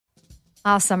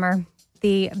Summer,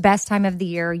 the best time of the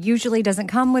year, usually doesn't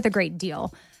come with a great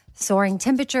deal. Soaring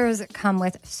temperatures come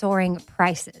with soaring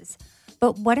prices.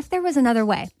 But what if there was another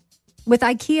way? With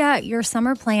IKEA, your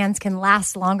summer plans can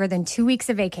last longer than 2 weeks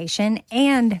of vacation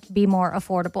and be more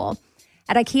affordable.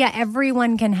 At IKEA,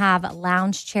 everyone can have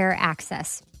lounge chair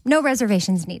access. No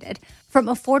reservations needed. From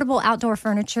affordable outdoor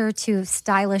furniture to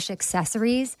stylish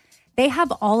accessories, they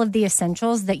have all of the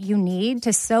essentials that you need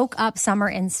to soak up summer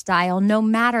in style, no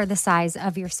matter the size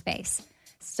of your space.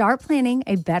 Start planning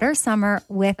a better summer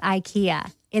with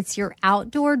IKEA. It's your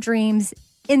outdoor dreams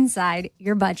inside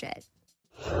your budget.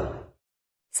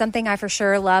 Something I for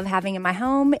sure love having in my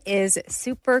home is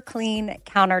super clean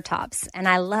countertops, and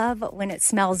I love when it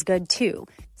smells good too.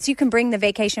 So you can bring the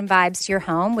vacation vibes to your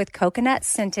home with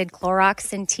coconut-scented Clorox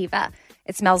Scentiva.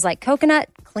 It smells like coconut,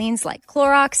 cleans like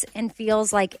Clorox, and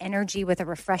feels like energy with a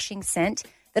refreshing scent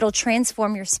that'll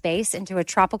transform your space into a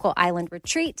tropical island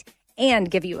retreat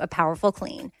and give you a powerful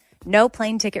clean. No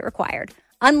plane ticket required.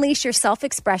 Unleash your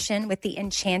self-expression with the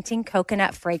enchanting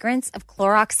coconut fragrance of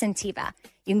Clorox Scentiva.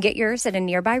 You can get yours at a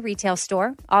nearby retail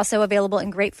store, also available in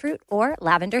grapefruit or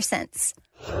lavender scents.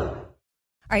 All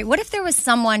right, what if there was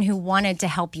someone who wanted to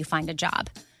help you find a job?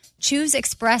 Choose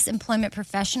Express Employment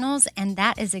Professionals, and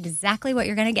that is exactly what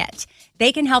you're going to get.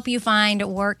 They can help you find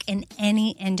work in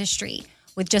any industry.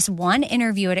 With just one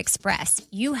interview at Express,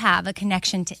 you have a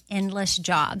connection to endless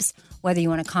jobs. Whether you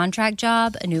want a contract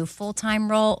job, a new full-time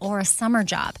role, or a summer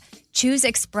job, choose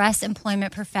Express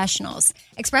Employment Professionals.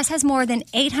 Express has more than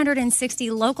 860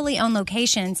 locally owned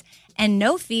locations and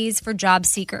no fees for job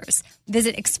seekers.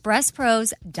 Visit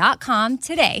expresspros.com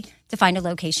today to find a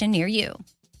location near you.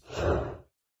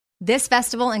 This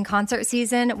festival and concert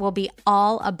season will be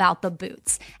all about the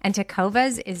boots, and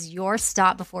Tecovas is your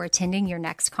stop before attending your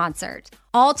next concert.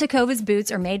 All Tecovas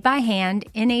boots are made by hand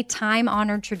in a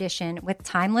time-honored tradition with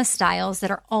timeless styles that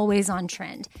are always on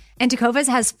trend. And Tecovas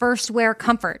has first wear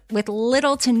comfort with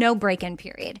little to no break-in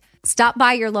period. Stop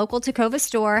by your local Tecova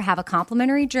store, have a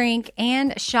complimentary drink,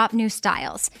 and shop new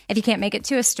styles. If you can't make it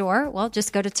to a store, well,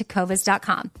 just go to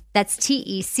tecovas.com. That's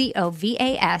TECOVAS.com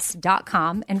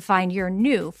and find your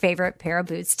new favorite pair of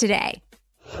boots today.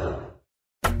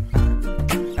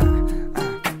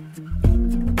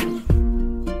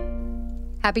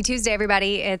 Happy Tuesday,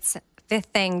 everybody. It's Fifth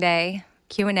Thing Day,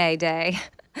 Q&A day.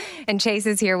 And Chase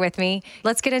is here with me.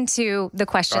 Let's get into the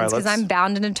questions because I'm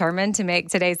bound and determined to make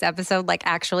today's episode like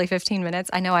actually 15 minutes.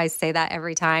 I know I say that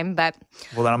every time, but...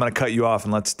 Well, then I'm going to cut you off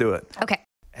and let's do it. Okay.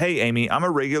 Hey, Amy, I'm a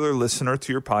regular listener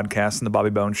to your podcast and the Bobby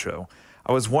Bones Show.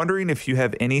 I was wondering if you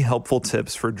have any helpful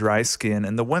tips for dry skin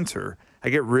in the winter. I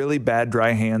get really bad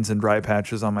dry hands and dry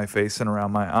patches on my face and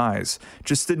around my eyes.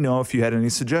 Just didn't know if you had any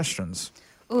suggestions.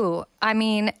 Ooh, I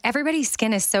mean, everybody's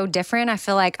skin is so different. I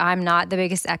feel like I'm not the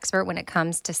biggest expert when it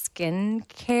comes to skin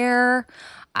care.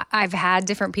 I've had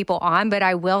different people on, but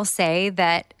I will say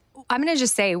that I'm going to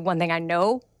just say one thing I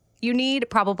know you need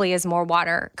probably is more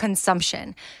water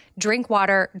consumption. Drink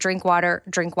water, drink water,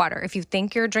 drink water. If you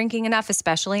think you're drinking enough,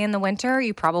 especially in the winter,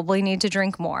 you probably need to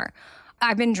drink more.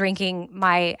 I've been drinking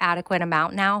my adequate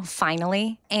amount now,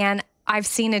 finally, and I've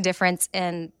seen a difference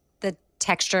in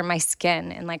texture in my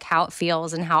skin and like how it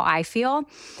feels and how I feel.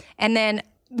 And then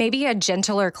maybe a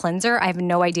gentler cleanser. I have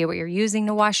no idea what you're using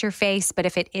to wash your face, but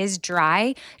if it is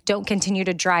dry, don't continue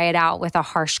to dry it out with a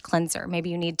harsh cleanser. Maybe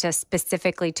you need to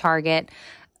specifically target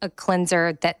a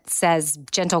cleanser that says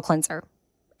gentle cleanser,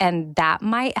 and that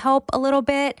might help a little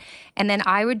bit. And then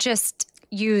I would just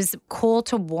use cool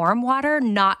to warm water,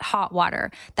 not hot water.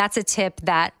 That's a tip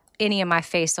that any of my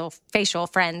facial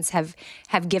friends have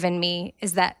given me,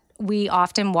 is that we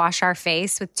often wash our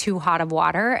face with too hot of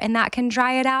water, and that can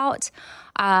dry it out.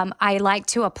 I like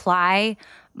to apply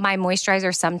my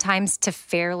moisturizer sometimes to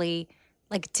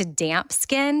to damp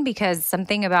skin, because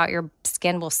something about your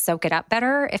skin will soak it up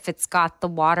better if it's got the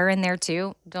water in there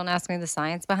too. Don't ask me the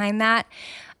science behind that.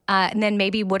 And then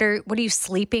maybe what are you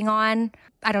sleeping on?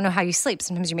 I don't know how you sleep.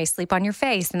 Sometimes you may sleep on your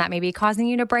face, and that may be causing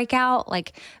you to break out.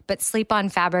 But sleep on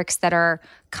fabrics that are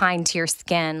kind to your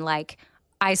skin, like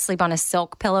I sleep on a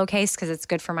silk pillowcase because it's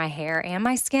good for my hair and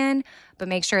my skin, but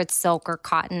make sure it's silk or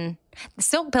cotton. The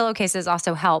silk pillowcases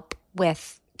also help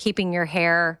with keeping your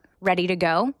hair ready to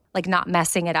go, like not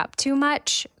messing it up too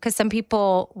much, because some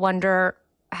people wonder,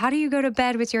 how do you go to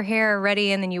bed with your hair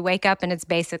ready and then you wake up and it's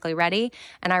basically ready?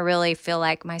 And I really feel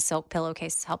like my silk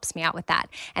pillowcase helps me out with that.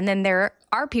 And then there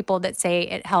are people that say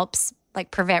it helps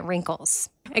prevent wrinkles.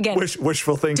 Again,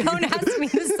 wishful thinking. Don't ask me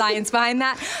the science behind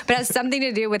that, but it has something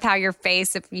to do with how your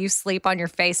face, if you sleep on your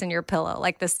face and your pillow,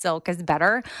 like the silk is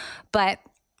better. But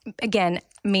again,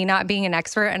 me not being an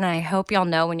expert, and I hope y'all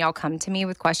know when y'all come to me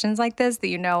with questions like this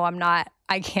that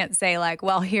I can't say like,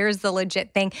 well, here's the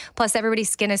legit thing. Plus, everybody's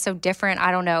skin is so different.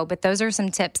 I don't know. But those are some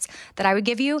tips that I would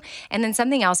give you. And then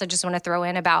something else I just want to throw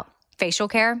in about facial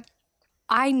care.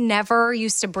 I never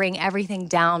used to bring everything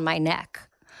down my neck,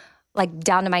 like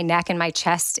down to my neck and my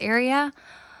chest area.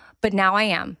 But now I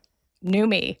am. New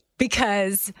me.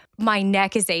 Because my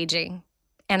neck is aging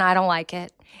and I don't like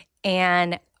it.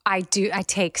 And I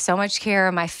take so much care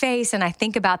of my face, and I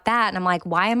think about that, and I'm like,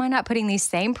 why am I not putting these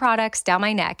same products down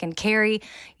my neck? And Carrie,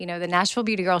 the Nashville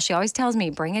beauty girl, she always tells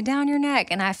me, bring it down your neck.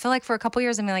 And I feel like for a couple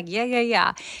years, I'm like,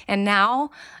 yeah. And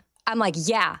now I'm like,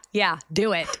 yeah,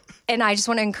 do it. And I just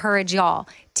want to encourage y'all,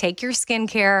 take your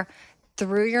skincare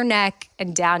through your neck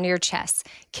and down to your chest.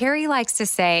 Carrie likes to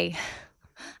say,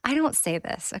 I don't say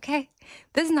this, okay?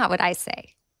 This is not what I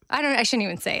say. I shouldn't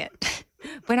even say it.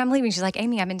 When I'm leaving, she's like,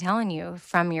 Amy, I've been telling you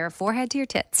from your forehead to your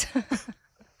tits.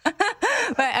 But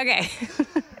okay.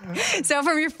 So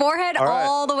from your forehead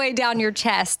all the way down your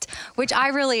chest, which I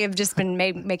really have just been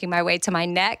making my way to my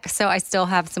neck. So I still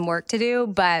have some work to do,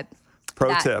 but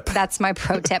pro tip. That's my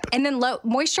pro tip. And then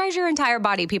moisturize your entire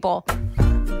body, people.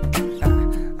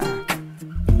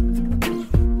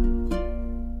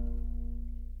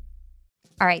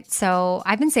 All right, so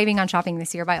I've been saving on shopping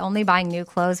this year by only buying new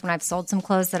clothes when I've sold some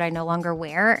clothes that I no longer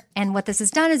wear. And what this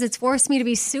has done is it's forced me to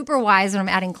be super wise when I'm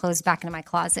adding clothes back into my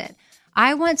closet.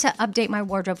 I want to update my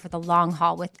wardrobe for the long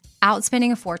haul without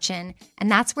spending a fortune,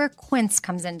 and that's where Quince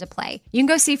comes into play. You can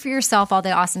go see for yourself all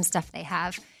the awesome stuff they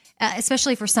have,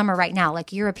 especially for summer right now,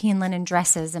 like European linen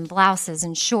dresses and blouses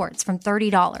and shorts from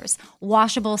 $30,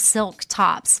 washable silk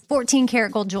tops, 14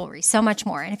 karat gold jewelry, so much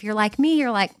more. And if you're like me,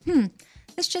 you're like,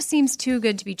 this just seems too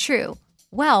good to be true.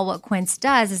 Well, what Quince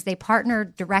does is they partner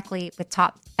directly with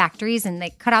top factories and they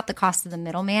cut out the cost of the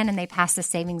middleman and they pass the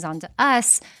savings on to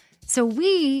us. So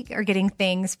we are getting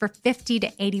things for 50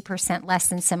 to 80% less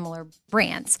than similar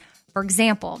brands. For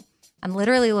example, I'm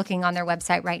literally looking on their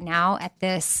website right now at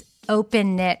this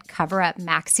open knit cover-up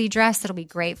maxi dress that'll be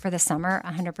great for the summer,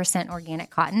 100%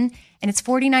 organic cotton, and it's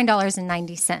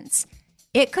 $49.90.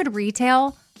 It could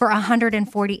retail for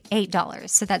 $148,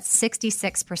 so that's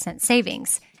 66%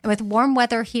 savings. And with warm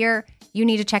weather here, you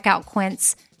need to check out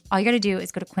Quince. All you got to do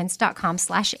is go to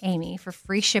quince.com/Amy for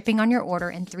free shipping on your order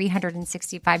and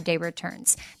 365-day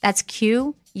returns. That's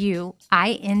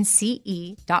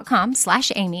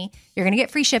QUINCE.com/Amy. You're going to get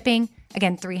free shipping.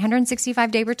 Again,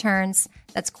 365-day returns.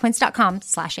 That's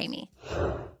quince.com/Amy.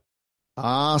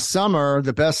 Summer,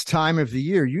 the best time of the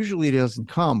year, usually doesn't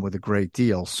come with a great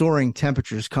deal. Soaring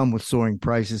temperatures come with soaring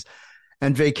prices,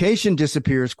 and vacation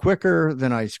disappears quicker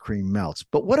than ice cream melts.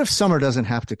 But what if summer doesn't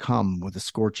have to come with a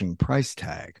scorching price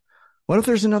tag? What if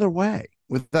there's another way?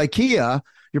 With IKEA,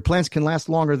 your plans can last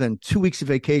longer than 2 weeks of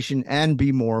vacation and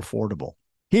be more affordable.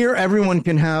 Here, everyone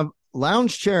can have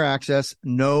lounge chair access,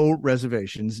 no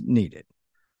reservations needed.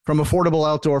 From affordable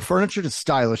outdoor furniture to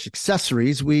stylish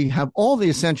accessories, we have all the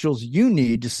essentials you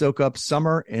need to soak up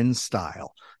summer in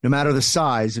style, no matter the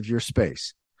size of your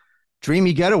space.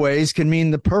 Dreamy getaways can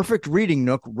mean the perfect reading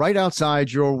nook right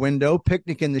outside your window,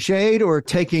 picnic in the shade, or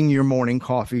taking your morning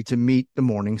coffee to meet the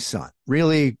morning sun.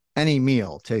 Really, any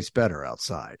meal tastes better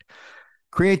outside.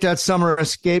 Create that summer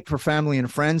escape for family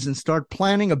and friends and start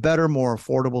planning a better, more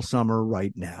affordable summer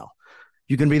right now.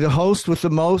 You can be the host with the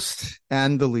most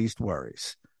and the least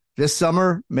worries. This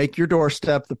summer, make your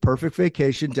doorstep the perfect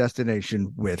vacation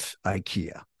destination with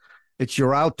IKEA. It's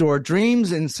your outdoor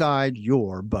dreams inside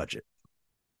your budget.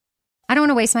 I don't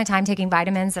want to waste my time taking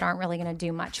vitamins that aren't really going to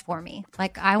do much for me.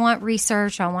 Like, I want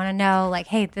research. I want to know, like,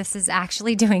 hey, this is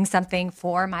actually doing something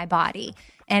for my body.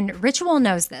 And Ritual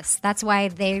knows this. That's why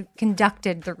they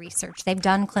conducted the research. They've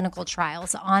done clinical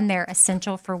trials on their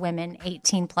Essential for Women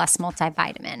 18 Plus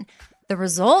multivitamin. The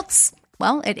results?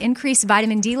 Well, it increased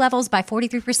vitamin D levels by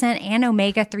 43% and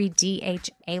omega-3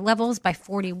 DHA levels by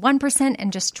 41% in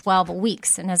just 12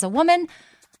 weeks. And as a woman,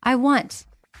 I want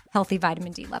healthy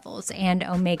vitamin D levels and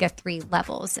omega-3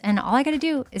 levels. And all I got to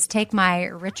do is take my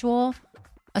Ritual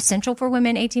Essential for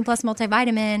Women 18 Plus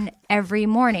multivitamin every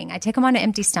morning. I take them on an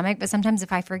empty stomach, but sometimes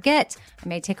if I forget, I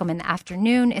may take them in the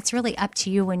afternoon. It's really up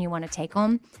to you when you want to take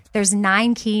them. There's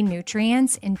 9 key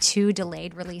nutrients in 2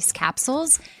 delayed release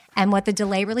capsules. And what the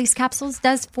delay release capsules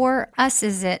does for us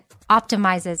is it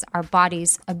optimizes our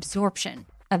body's absorption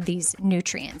of these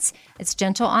nutrients. It's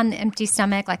gentle on the empty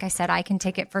stomach. Like I said, I can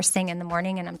take it first thing in the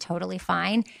morning and I'm totally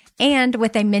fine. And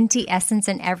with a minty essence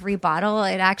in every bottle,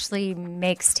 it actually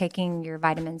makes taking your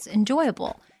vitamins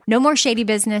enjoyable. No more shady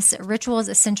business. Ritual's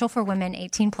Essential for Women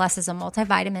 18 Plus is a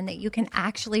multivitamin that you can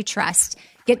actually trust.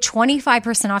 Get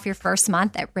 25% off your first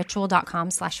month at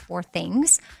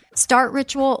ritual.com/4things. Start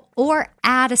Ritual or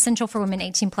add Essential for Women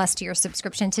 18 Plus to your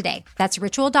subscription today. That's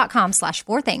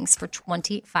ritual.com/4things for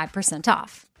 25%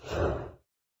 off. All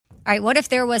right, what if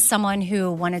there was someone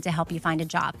who wanted to help you find a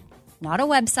job? Not a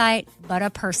website, but a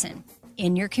person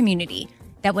in your community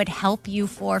that would help you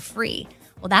for free.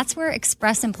 Well, that's where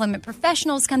Express Employment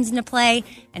Professionals comes into play.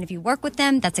 And if you work with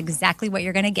them, that's exactly what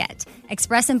you're going to get.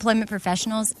 Express Employment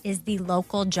Professionals is the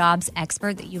local jobs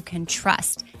expert that you can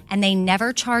trust. And they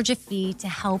never charge a fee to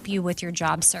help you with your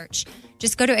job search.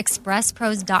 Just go to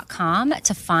expresspros.com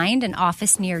to find an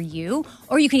office near you,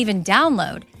 or you can even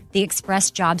download the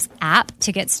Express Jobs app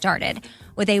to get started.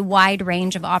 With a wide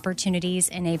range of opportunities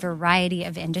in a variety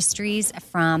of industries,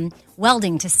 from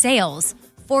welding to sales,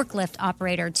 forklift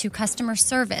operator to customer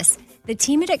service, the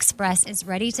team at Express is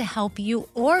ready to help you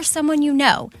or someone you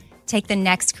know take the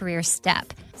next career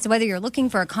step. So whether you're looking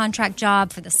for a contract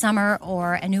job for the summer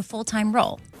or a new full-time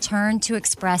role, turn to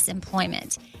Express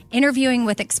Employment. Interviewing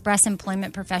with Express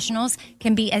Employment Professionals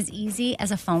can be as easy as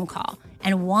a phone call.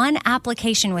 And one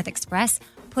application with Express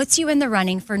puts you in the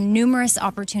running for numerous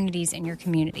opportunities in your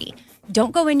community.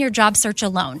 Don't go in your job search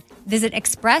alone. Visit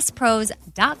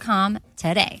expresspros.com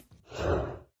today.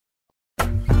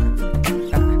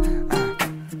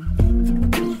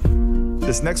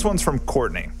 This next one's from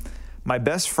Courtney. My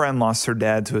best friend lost her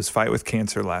dad to his fight with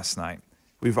cancer last night.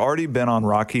 We've already been on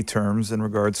rocky terms in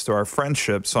regards to our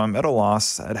friendship, so I'm at a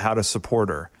loss at how to support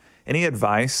her. Any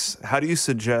advice? How do you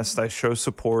suggest I show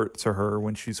support to her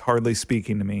when she's hardly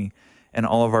speaking to me and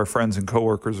all of our friends and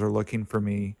coworkers are looking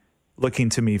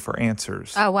to me for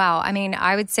answers? Oh, wow. I mean,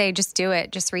 I would say just do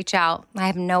it. Just reach out. I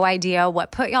have no idea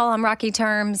what put y'all on rocky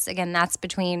terms. Again, that's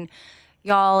between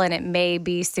y'all, and it may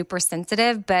be super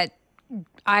sensitive, but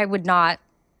I would not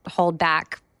hold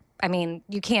back. I mean,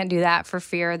 you can't do that for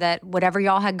fear that whatever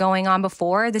y'all had going on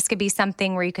before, this could be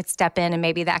something where you could step in and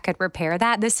maybe that could repair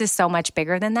that. This is so much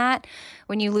bigger than that.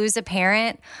 When you lose a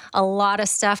parent, a lot of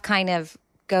stuff kind of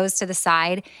goes to the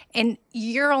side, and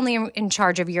you're only in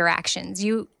charge of your actions.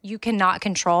 You cannot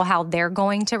control how they're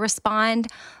going to respond,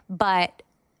 but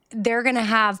they're going to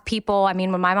have people. I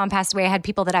mean, when my mom passed away, I had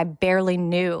people that I barely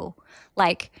knew,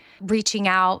 like reaching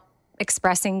out,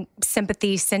 expressing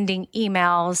sympathy, sending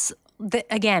emails.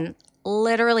 Again,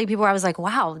 literally people where I was like,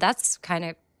 wow, that's kind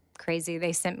of crazy.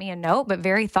 They sent me a note, but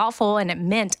very thoughtful, and it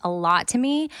meant a lot to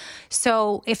me.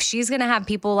 So if she's going to have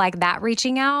people like that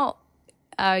reaching out,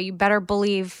 you better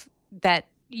believe that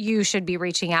you should be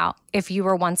reaching out. If you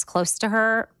were once close to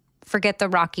her, forget the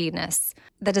rockiness.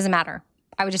 That doesn't matter.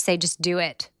 I would just say just do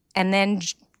it, and then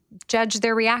judge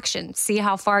their reaction. See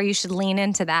how far you should lean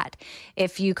into that.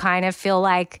 If you kind of feel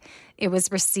like it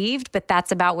was received, but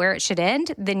that's about where it should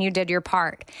end, then you did your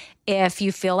part. If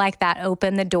you feel like that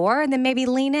opened the door, then maybe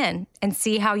lean in and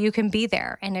see how you can be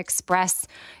there and express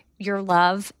your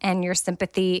love and your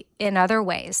sympathy in other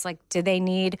ways. Like, do they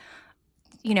need,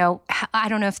 I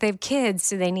don't know if they have kids.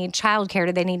 Do they need childcare?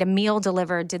 Do they need a meal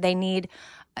delivered? Do they need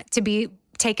to be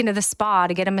taken to the spa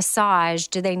to get a massage?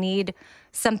 Do they need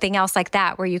something else like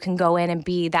that where you can go in and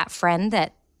be that friend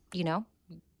that,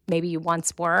 maybe you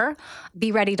once were?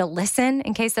 Be ready to listen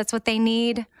in case that's what they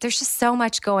need. There's just so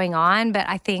much going on, but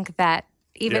I think that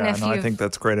I think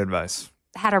that's great advice.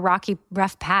 Had a rocky,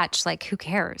 rough patch, like, who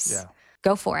cares? Yeah.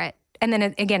 Go for it. And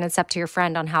then again, it's up to your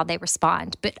friend on how they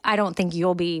respond. But I don't think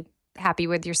you'll be happy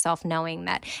with yourself knowing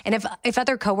that. And if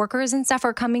other coworkers and stuff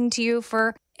are coming to you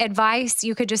for advice,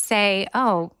 you could just say,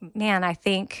 oh man, I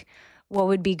think what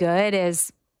would be good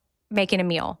is making a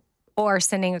meal or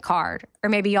sending a card, or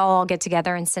maybe y'all all get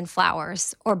together and send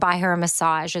flowers, or buy her a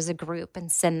massage as a group and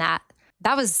send that.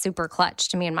 That was super clutch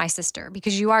to me and my sister,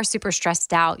 because you are super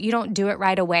stressed out. You don't do it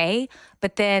right away,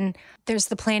 but then there's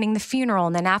the planning the funeral.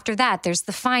 And then after that, there's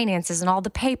the finances and all the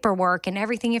paperwork and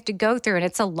everything you have to go through. And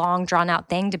it's a long, drawn out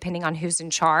thing depending on who's in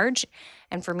charge.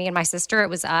 And for me and my sister, it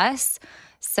was us.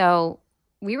 So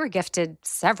we were gifted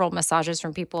several massages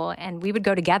from people, and we would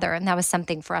go together, and that was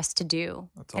something for us to do.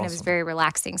 That's and awesome. It was very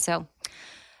relaxing. So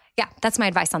yeah, that's my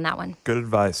advice on that one. Good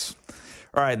advice.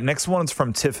 All right, next one's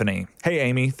from Tiffany. Hey,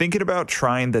 Amy, thinking about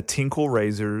trying the Tinkle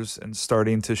razors and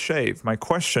starting to shave. My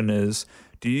question is,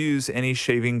 do you use any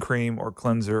shaving cream or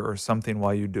cleanser or something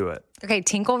while you do it? Okay,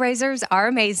 Tinkle razors are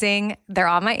amazing. They're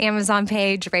on my Amazon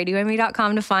page,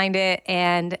 radioamy.com to find it.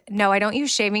 And no, I don't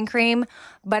use shaving cream,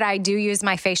 but I do use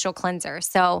my facial cleanser.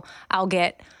 So I'll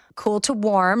get cool to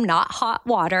warm, not hot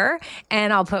water.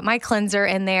 And I'll put my cleanser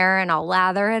in there and I'll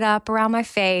lather it up around my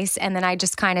face. And then I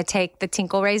just kind of take the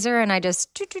tinkle razor and I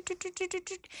just,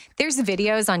 there's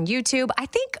videos on YouTube. I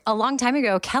think a long time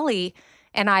ago, Kelly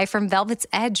and I from Velvet's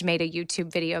Edge made a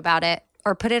YouTube video about it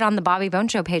or put it on the Bobby Bone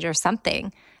Show page or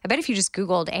something. I bet if you just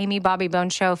Googled Amy Bobby Bone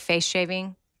Show face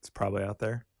shaving, It's probably out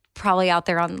there. Probably out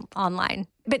there online.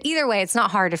 But either way, it's not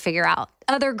hard to figure out.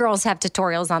 Other girls have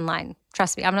tutorials online.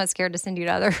 Trust me, I'm not scared to send you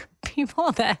to other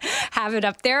people that have it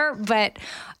up there. But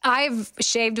I've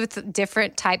shaved with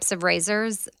different types of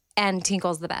razors and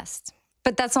Tinkle's the best.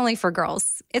 But that's only for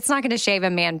girls. It's not going to shave a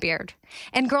man beard.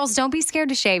 And girls, don't be scared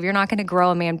to shave. You're not going to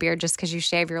grow a man beard just because you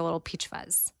shave your little peach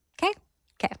fuzz. Okay?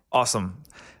 Okay. Awesome.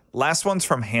 Last one's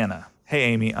from Hannah. Hey,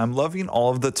 Amy, I'm loving all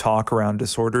of the talk around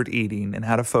disordered eating and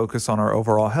how to focus on our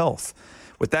overall health.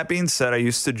 With that being said, I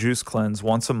used to juice cleanse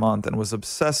once a month and was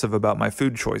obsessive about my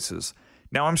food choices.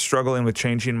 Now I'm struggling with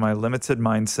changing my limited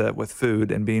mindset with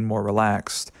food and being more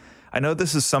relaxed. I know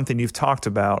this is something you've talked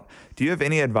about. Do you have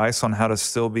any advice on how to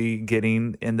still be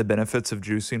getting in the benefits of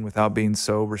juicing without being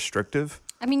so restrictive?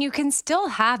 I mean, you can still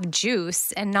have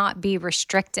juice and not be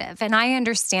restrictive. And I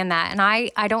understand that. And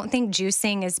I don't think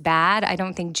juicing is bad. I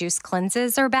don't think juice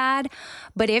cleanses are bad.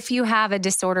 But if you have a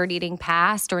disordered eating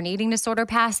past or an eating disorder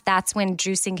past, that's when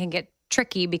juicing can get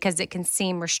tricky because it can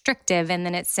seem restrictive and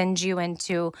then it sends you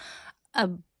into a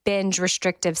binge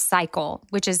restrictive cycle,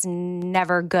 which is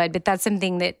never good. But that's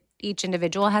something that each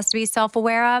individual has to be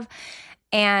self-aware of.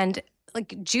 And like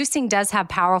juicing does have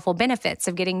powerful benefits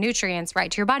of getting nutrients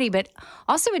right to your body, but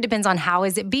also it depends on how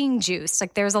is it being juiced.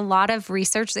 Like there's a lot of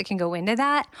research that can go into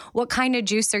that. What kind of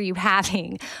juice are you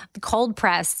having? Cold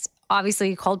pressed,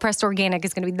 obviously cold pressed organic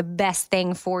is going to be the best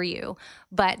thing for you,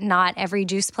 but not every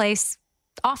juice place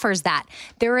offers that.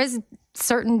 There is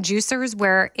certain juicers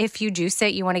where if you juice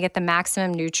it, you want to get the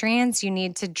maximum nutrients. You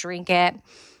need to drink it,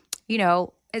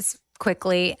 as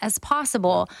quickly as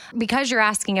possible because you're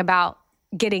asking about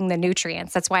getting the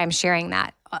nutrients. That's why I'm sharing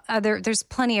that. There's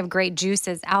plenty of great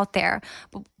juices out there,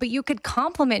 but you could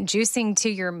complement juicing to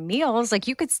your meals. Like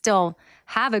you could still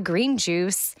have a green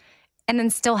juice and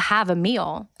then still have a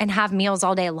meal and have meals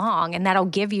all day long. And that'll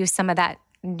give you some of that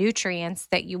nutrients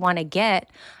that you want to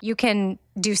get. You can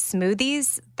do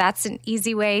smoothies. That's an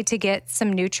easy way to get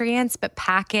some nutrients, but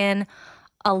pack in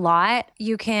a lot.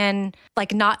 You can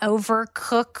not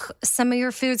overcook some of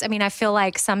your foods. I mean, I feel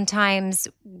like sometimes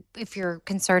if you're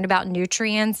concerned about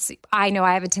nutrients, I know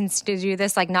I have a tendency to do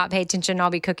this, not pay attention. I'll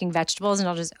be cooking vegetables and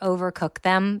I'll just overcook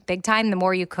them big time. The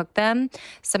more you cook them,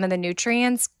 some of the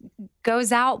nutrients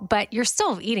goes out, but you're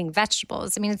still eating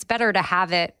vegetables. I mean, it's better to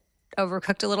have it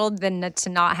overcooked a little than to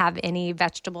not have any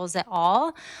vegetables at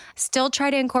all. Still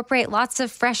try to incorporate lots of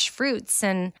fresh fruits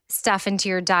and stuff into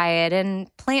your diet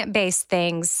and plant-based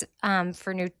things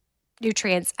for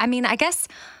nutrients. I mean, I guess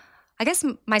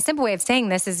my simple way of saying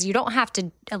this is you don't have to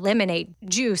eliminate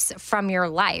juice from your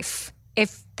life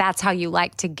if that's how you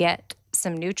like to get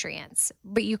some nutrients.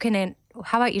 But you can,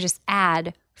 how about you just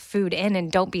add food in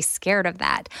and don't be scared of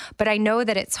that. But I know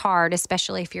that it's hard,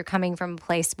 especially if you're coming from a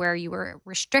place where you were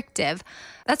restrictive.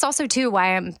 That's also too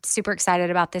why I'm super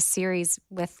excited about this series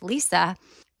with Lisa,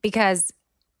 because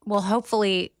we'll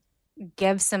hopefully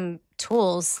give some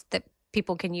tools that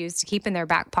people can use to keep in their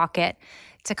back pocket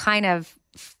to kind of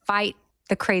fight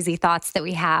the crazy thoughts that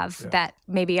we have that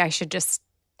maybe I should just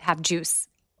have juice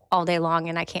all day long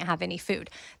and I can't have any food.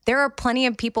 There are plenty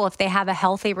of people, if they have a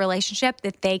healthy relationship,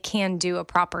 that they can do a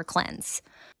proper cleanse.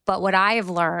 But what I have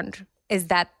learned is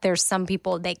that there's some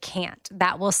people they can't.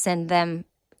 That will send them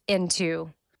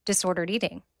into disordered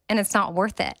eating and it's not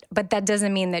worth it. But that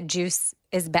doesn't mean that juice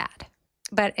is bad.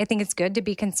 But I think it's good to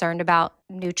be concerned about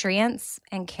nutrients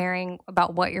and caring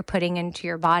about what you're putting into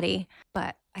your body.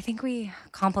 But I think we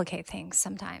complicate things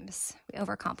sometimes. We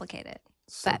overcomplicate it.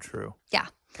 So true. Yeah.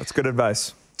 That's good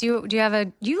advice. Do you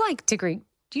have you like to do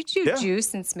you do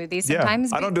juice and smoothies sometimes?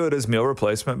 Yeah, I don't do it as meal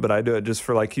replacement, but I do it just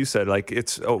for, like you said,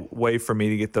 it's a way for me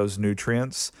to get those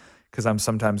nutrients because I'm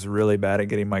sometimes really bad at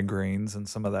getting my greens and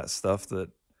some of that stuff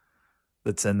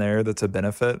that's in there that's a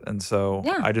benefit. And so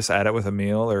I just add it with a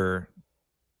meal or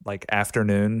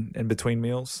afternoon in between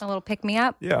meals. A little pick me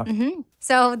up. Yeah. Mm-hmm.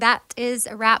 So that is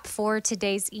a wrap for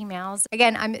today's emails.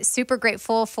 Again, I'm super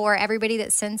grateful for everybody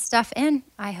that sends stuff in.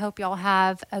 I hope y'all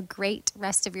have a great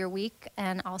rest of your week,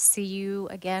 and I'll see you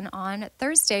again on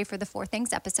Thursday for the 4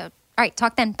 Things episode. All right,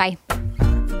 talk then. Bye.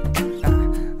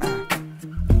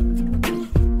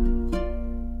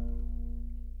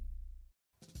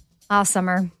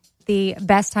 Summer, the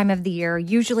best time of the year,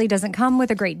 usually doesn't come with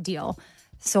a great deal.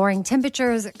 Soaring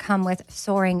temperatures come with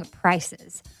soaring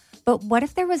prices. But what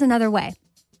if there was another way?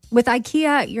 With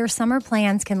IKEA, your summer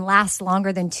plans can last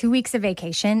longer than 2 weeks of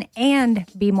vacation and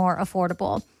be more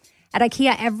affordable. At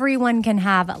IKEA, everyone can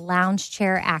have lounge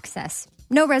chair access.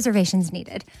 No reservations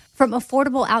needed. From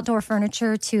affordable outdoor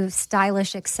furniture to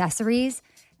stylish accessories,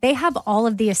 they have all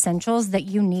of the essentials that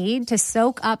you need to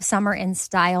soak up summer in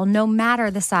style, no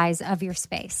matter the size of your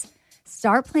space.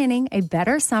 Start planning a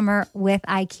better summer with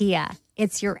IKEA.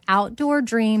 It's your outdoor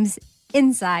dreams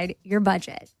inside your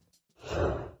budget.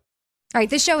 All right,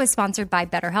 this show is sponsored by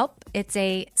BetterHelp. It's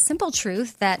a simple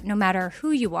truth that no matter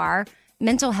who you are,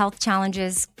 mental health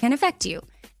challenges can affect you,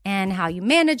 and how you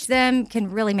manage them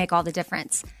can really make all the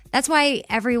difference. That's why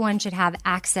everyone should have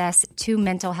access to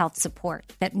mental health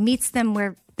support that meets them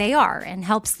where they are and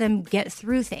helps them get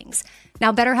through things.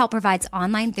 Now, BetterHelp provides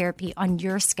online therapy on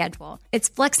your schedule. It's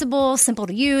flexible, simple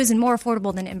to use, and more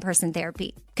affordable than in-person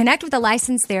therapy. Connect with a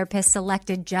licensed therapist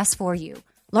selected just for you.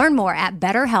 Learn more at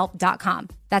BetterHelp.com.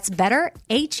 That's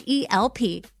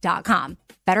BetterHelp.com.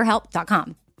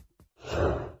 BetterHelp.com.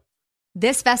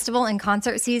 This festival and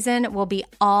concert season will be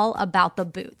all about the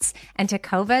boots, and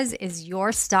Tecovas is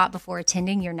your stop before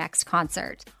attending your next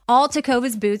concert. All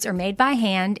Tecovas boots are made by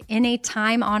hand in a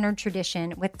time-honored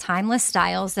tradition with timeless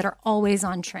styles that are always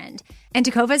on trend. And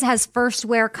Tecovas has first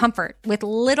wear comfort with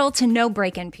little to no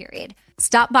break-in period.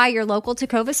 Stop by your local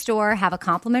Tecovas store, have a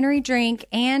complimentary drink,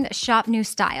 and shop new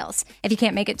styles. If you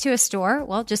can't make it to a store,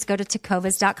 well, just go to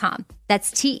tecovas.com. That's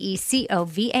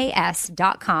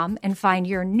TECOVAS.com and find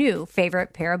your new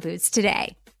favorite pair of boots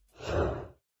today.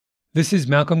 This is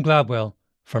Malcolm Gladwell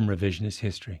from Revisionist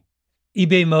History.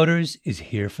 eBay Motors is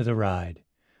here for the ride.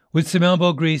 With some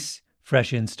elbow grease,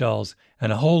 fresh installs,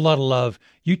 and a whole lot of love,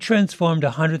 you transformed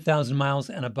 100,000 miles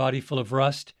and a body full of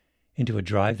rust into a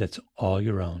drive that's all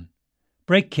your own.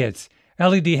 Brake kits,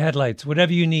 LED headlights,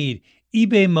 whatever you need,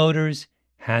 eBay Motors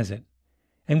has it.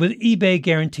 And with eBay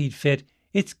Guaranteed Fit,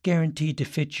 it's guaranteed to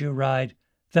fit your ride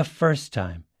the first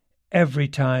time, every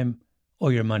time,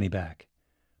 or your money back.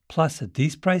 Plus, at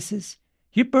these prices,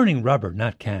 you're burning rubber,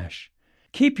 not cash.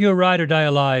 Keep your ride or die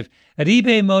alive at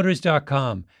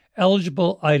ebaymotors.com.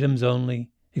 Eligible items only.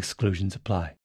 Exclusions apply.